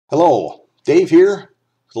Hello, Dave here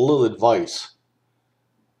with a little advice.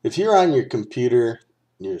 If you're on your computer,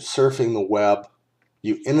 you're surfing the web,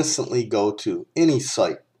 you innocently go to any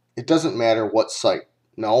site. It doesn't matter what site.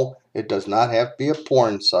 No, it does not have to be a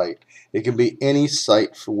porn site. It can be any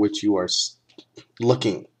site for which you are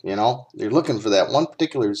looking, You're looking for that one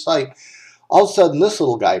particular site. All of a sudden, this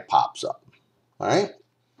little guy pops up, all right?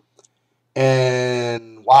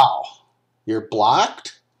 And wow, you're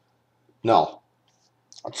blocked? No,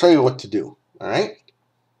 I'll tell you what to do, all right?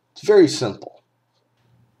 It's very simple.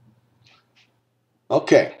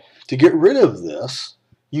 Okay, to get rid of this,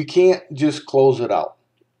 you can't just close it out.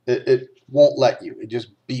 It won't let you. It just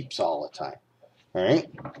beeps all the time. All right?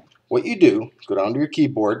 What you do is go down to your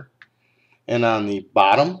keyboard, and on the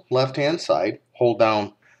bottom left-hand side, hold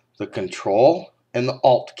down the Control and the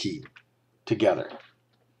Alt key together.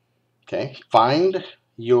 Okay? Find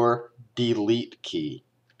your delete key.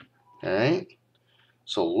 All right?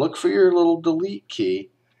 So look for your little delete key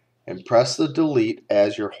and press the delete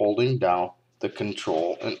as you're holding down the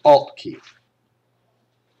Control and Alt key.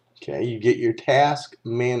 Okay, you get your task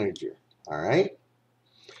manager. All right.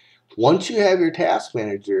 Once you have your task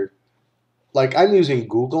manager, like I'm using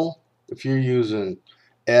Google, if you're using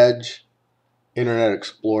Edge, Internet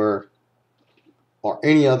Explorer, or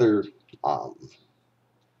any other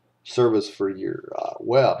service for your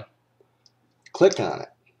web, click on it.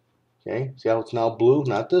 Okay, see how it's now blue?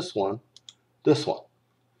 Not this one, this one.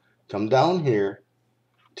 Come down here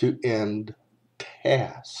to end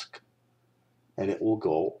task, and it will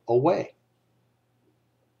go away.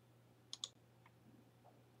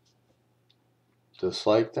 Just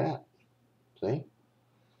like that. See?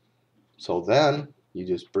 So then you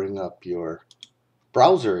just bring up your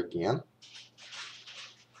browser again,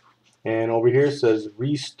 and over here it says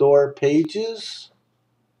restore pages.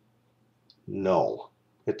 No.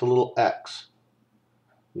 Hit the little X.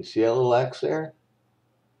 You see that little X there?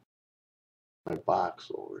 My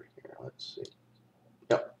box over here. Let's see.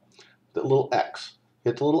 Yep. The little X.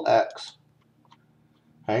 Hit the little X.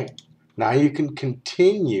 Right? Now you can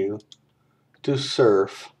continue to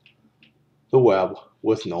surf the web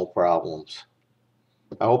with no problems.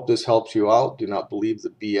 I hope this helps you out. Do not believe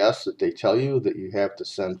the BS that they tell you that you have to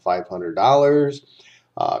send $500,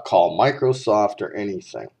 call Microsoft or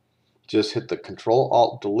anything. Just hit the Control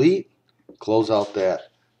Alt Delete, close out that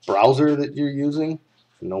browser that you're using.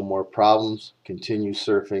 No more problems. Continue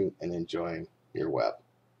surfing and enjoying your web.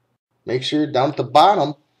 Make sure down at the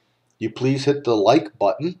bottom you please hit the like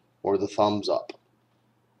button or the thumbs up.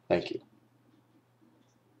 Thank you.